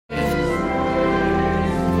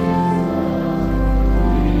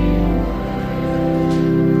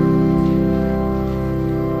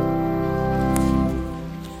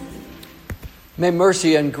May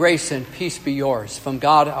mercy and grace and peace be yours from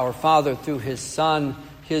God our Father through his Son,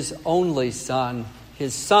 his only Son,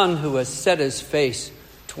 his Son who has set his face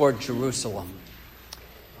toward Jerusalem.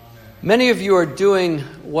 Amen. Many of you are doing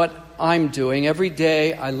what I'm doing. Every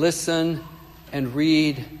day I listen and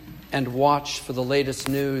read and watch for the latest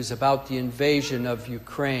news about the invasion of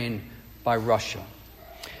Ukraine by Russia.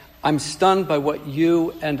 I'm stunned by what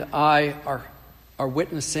you and I are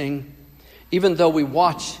witnessing, even though we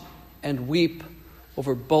watch and weep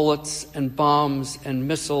over bullets and bombs and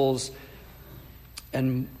missiles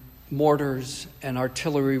and mortars and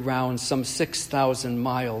artillery rounds some 6,000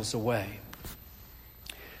 miles away.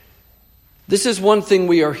 This is one thing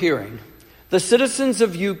we are hearing. The citizens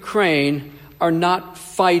of Ukraine are not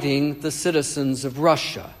fighting the citizens of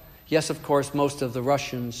Russia. Yes, of course, most of the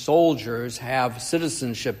Russian soldiers have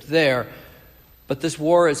citizenship there, but this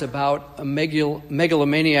war is about a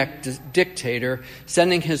megalomaniac dictator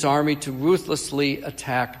sending his army to ruthlessly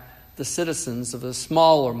attack the citizens of a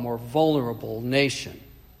smaller, more vulnerable nation.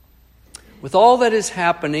 With all that is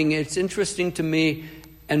happening, it's interesting to me,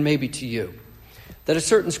 and maybe to you, that a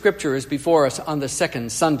certain scripture is before us on the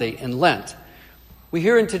second Sunday in Lent. We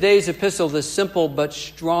hear in today's epistle this simple but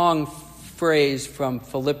strong phrase from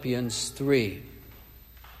Philippians 3.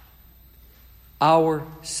 Our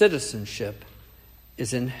citizenship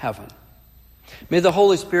is in heaven. May the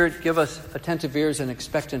Holy Spirit give us attentive ears and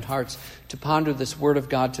expectant hearts to ponder this word of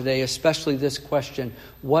God today, especially this question: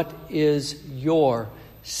 what is your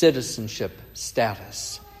citizenship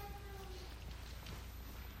status?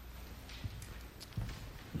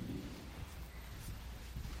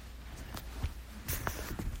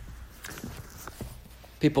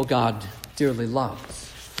 People God dearly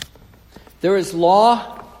loves. There is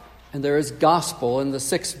law and there is gospel in the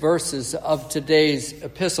 6 verses of today's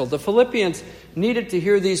epistle. The Philippians needed to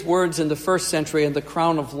hear these words in the first century, and the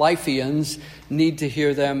Crown of Lyfians need to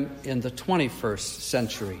hear them in the 21st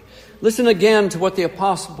century. Listen again to what the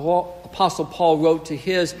Apostle Paul wrote to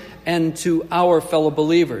his and to our fellow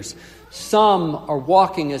believers. Some are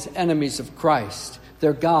walking as enemies of Christ.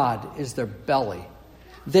 Their God is their belly.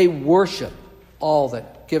 They worship all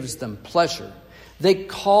that gives them pleasure. They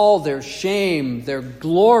call their shame their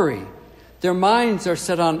glory. Their minds are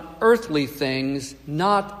set on earthly things,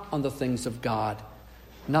 not on the things of God,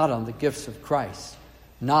 not on the gifts of Christ,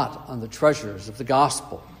 not on the treasures of the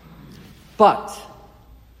gospel. But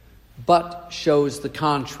shows the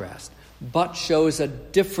contrast. But shows a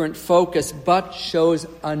different focus. But shows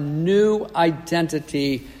a new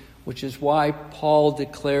identity, which is why Paul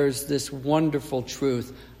declares this wonderful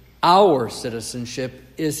truth. Our citizenship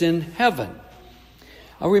is in heaven.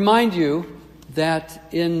 I'll remind you that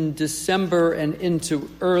in November and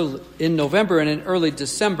in early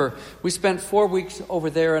December, we spent 4 weeks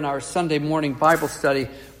over there in our Sunday morning Bible study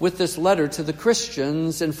with this letter to the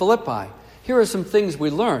Christians in Philippi. Here are some things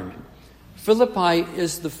we learned. Philippi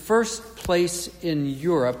is the first place in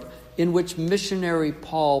Europe in which missionary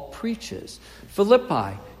Paul preaches.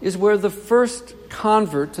 Philippi is where the first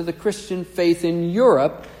convert to the Christian faith in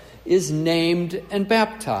Europe is named and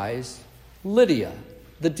baptized, Lydia,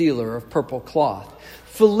 the dealer of purple cloth.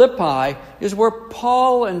 Philippi is where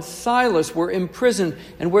Paul and Silas were imprisoned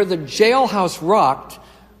and where the jailhouse rocked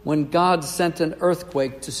when God sent an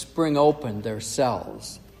earthquake to spring open their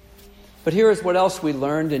cells. But here is what else we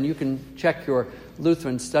learned, and you can check your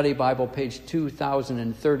Lutheran Study Bible, page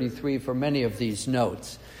 2033, for many of these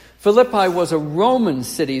notes. Philippi was a Roman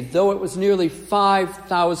city, though it was nearly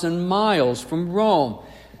 5,000 miles from Rome.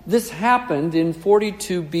 This happened in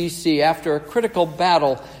 42 BC after a critical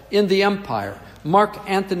battle in the empire. Mark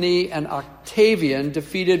Antony and Octavian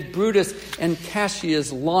defeated Brutus and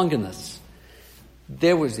Cassius Longinus.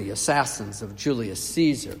 They were the assassins of Julius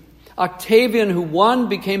Caesar. Octavian, who won,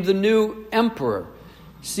 became the new emperor.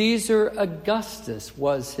 Caesar Augustus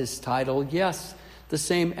was his title. Yes, the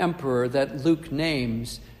same emperor that Luke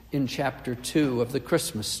names in chapter 2 of the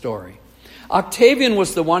Christmas story. Octavian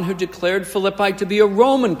was the one who declared Philippi to be a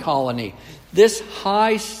Roman colony. This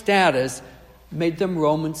high status made them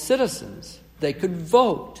Roman citizens. They could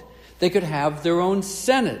vote. They could have their own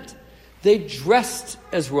senate. They dressed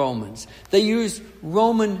as Romans. They used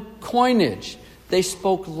Roman coinage. They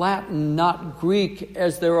spoke Latin, not Greek,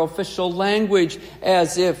 as their official language,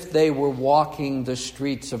 as if they were walking the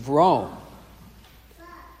streets of Rome.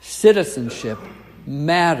 Citizenship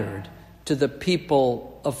mattered to the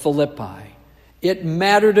people of Philippi. It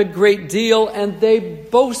mattered a great deal, and they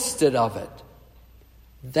boasted of it.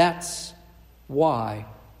 That's why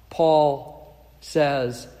Paul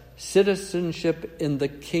says citizenship in the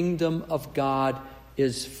kingdom of God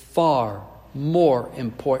is far more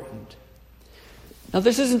important. Now,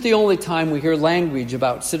 this isn't the only time we hear language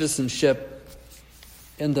about citizenship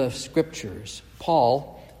in the Scriptures.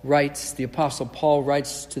 The Apostle Paul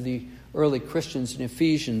writes to the early Christians in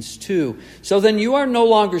Ephesians 2. So then you are no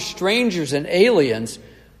longer strangers and aliens,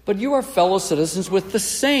 but you are fellow citizens with the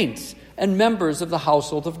saints and members of the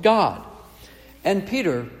household of God. And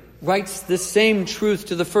Peter writes the same truth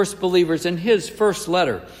to the first believers in his first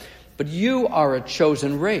letter. But you are a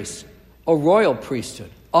chosen race, a royal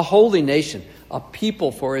priesthood, a holy nation, a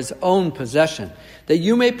people for his own possession, that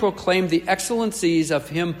you may proclaim the excellencies of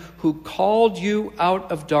him who called you out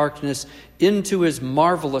of darkness into his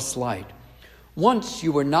marvelous light. Once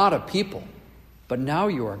you were not a people, but now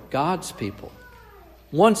you are God's people.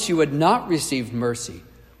 Once you had not received mercy,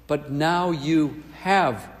 but now you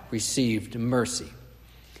have received mercy.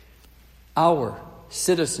 Our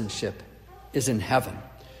citizenship is in heaven.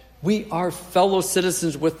 We are fellow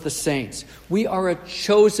citizens with the saints. We are a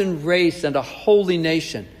chosen race and a holy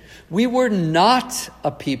nation. We were not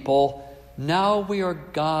a people. Now we are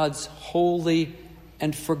God's holy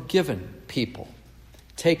and forgiven people,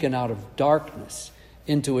 taken out of darkness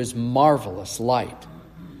into his marvelous light.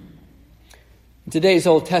 In today's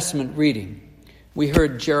Old Testament reading, we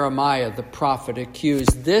heard Jeremiah the prophet accuse,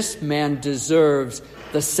 this man deserves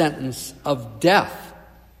the sentence of death.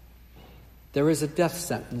 There is a death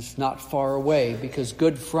sentence not far away because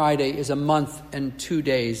Good Friday is a month and 2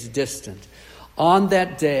 days distant. On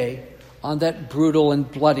that day, on that brutal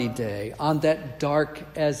and bloody day, on that dark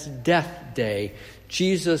as death day,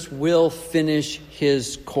 Jesus will finish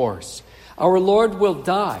his course. Our Lord will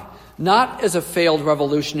die, not as a failed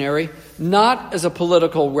revolutionary, not as a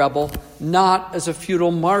political rebel, not as a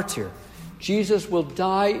futile martyr. Jesus will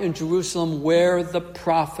die in Jerusalem where the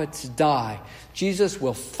prophets die. Jesus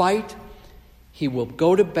will fight. He will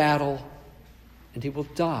go to battle, and he will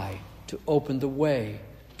die to open the way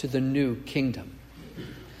to the new kingdom.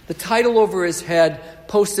 The title over his head,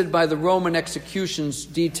 posted by the Roman executions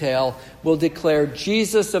detail, will declare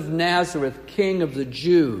Jesus of Nazareth, King of the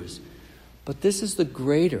Jews. But this is the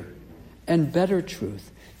greater and better truth.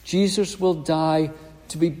 Jesus will die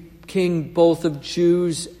to be King both of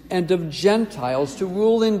Jews and of Gentiles, to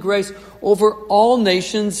rule in grace over all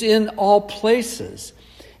nations in all places.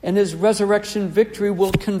 And his resurrection victory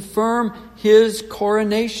will confirm his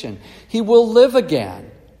coronation. He will live again.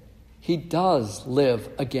 He does live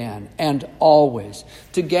again, and always.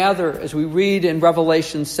 To gather, as we read in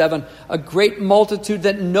Revelation 7, a great multitude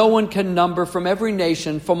that no one can number from every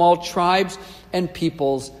nation, from all tribes and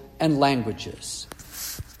peoples and languages.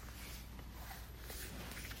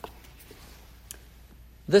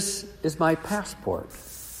 This is my passport.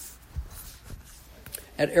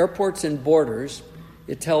 At airports and borders,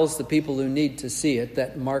 it tells the people who need to see it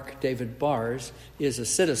that Mark David Bars is a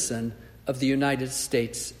citizen of the United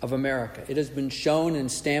States of America. It has been shown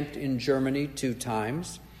and stamped in Germany 2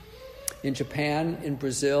 times, in Japan, in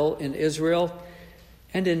Brazil, in Israel,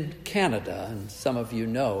 and in Canada. And some of you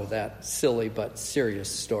know that silly but serious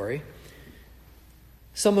story.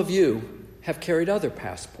 Some of you have carried other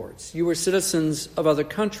passports. You were citizens of other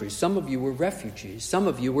countries. Some of you were refugees. Some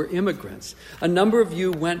of you were immigrants. A number of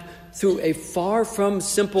you went through a far from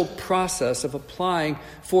simple process of applying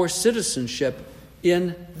for citizenship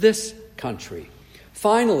in this country.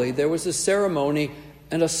 Finally, there was a ceremony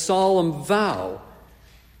and a solemn vow.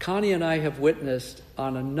 Connie and I have witnessed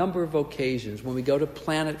on a number of occasions when we go to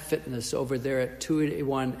Planet Fitness over there at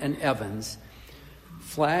 281 and Evans,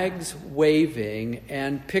 flags waving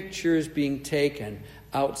and pictures being taken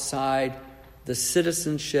outside the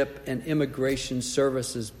Citizenship and Immigration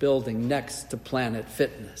Services building next to Planet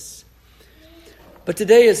Fitness. But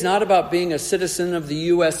today is not about being a citizen of the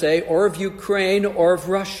USA or of Ukraine or of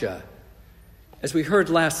Russia. As we heard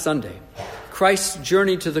last Sunday, Christ's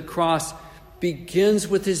journey to the cross begins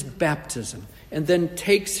with his baptism and then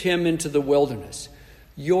takes him into the wilderness.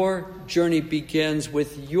 Your journey begins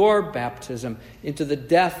with your baptism into the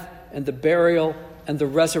death and the burial and the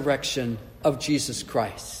resurrection of Jesus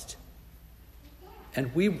Christ.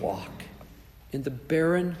 And we walk in the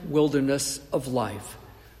barren wilderness of life,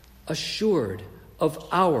 assured of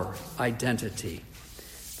our identity,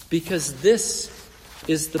 because this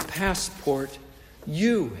is the passport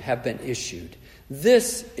you have been issued.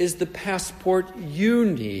 This is the passport you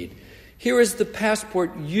need. Here is the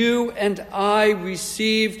passport you and I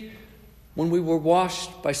received when we were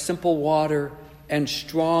washed by simple water and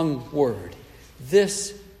strong word.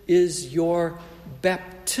 This is your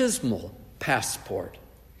baptismal passport.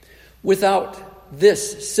 Without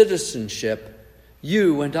this citizenship,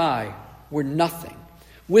 you and I were nothing.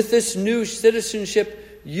 With this new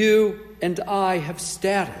citizenship, you and I have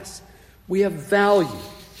status. We have value.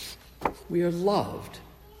 We are loved.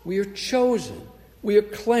 We are chosen. We are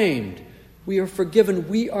claimed. We are forgiven.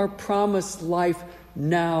 We are promised life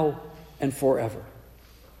now and forever.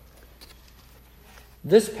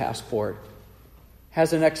 This passport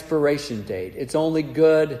has an expiration date. It's only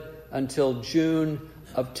good until June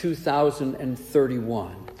of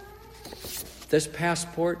 2031. This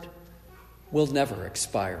passport will never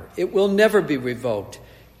expire. It will never be revoked.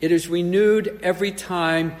 It is renewed every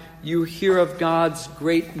time you hear of God's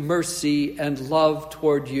great mercy and love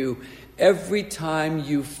toward you, every time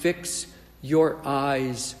you fix your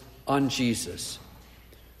eyes on Jesus.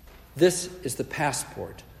 This is the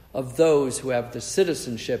passport of those who have the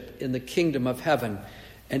citizenship in the kingdom of heaven,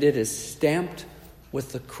 and it is stamped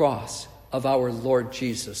with the cross of our Lord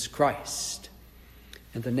Jesus Christ.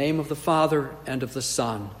 In the name of the Father, and of the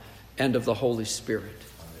Son, and of the Holy Spirit.